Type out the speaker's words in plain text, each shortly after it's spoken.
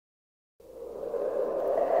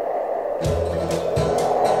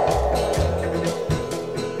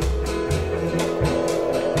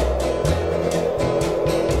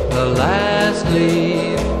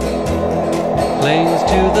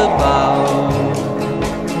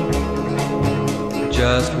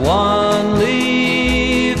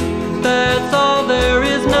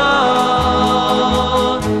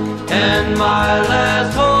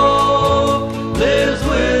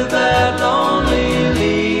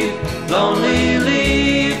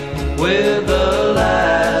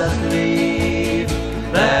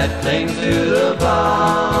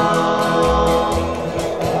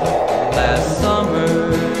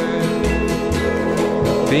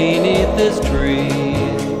tree.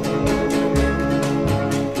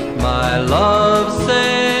 My love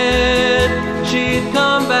said she'd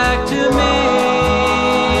come back to me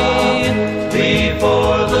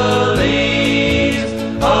before the leaves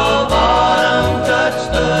of autumn touch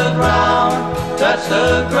the ground, touch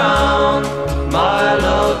the ground. My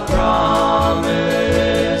love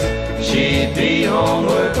promised she'd be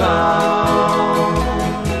homeward bound.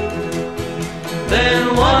 Then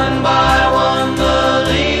one by one the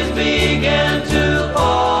leaves began to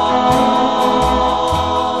fall,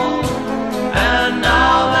 and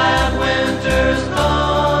now that winter's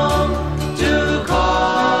come to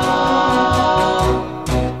call,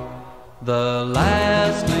 the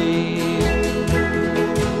last leaf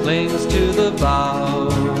clings to the bough.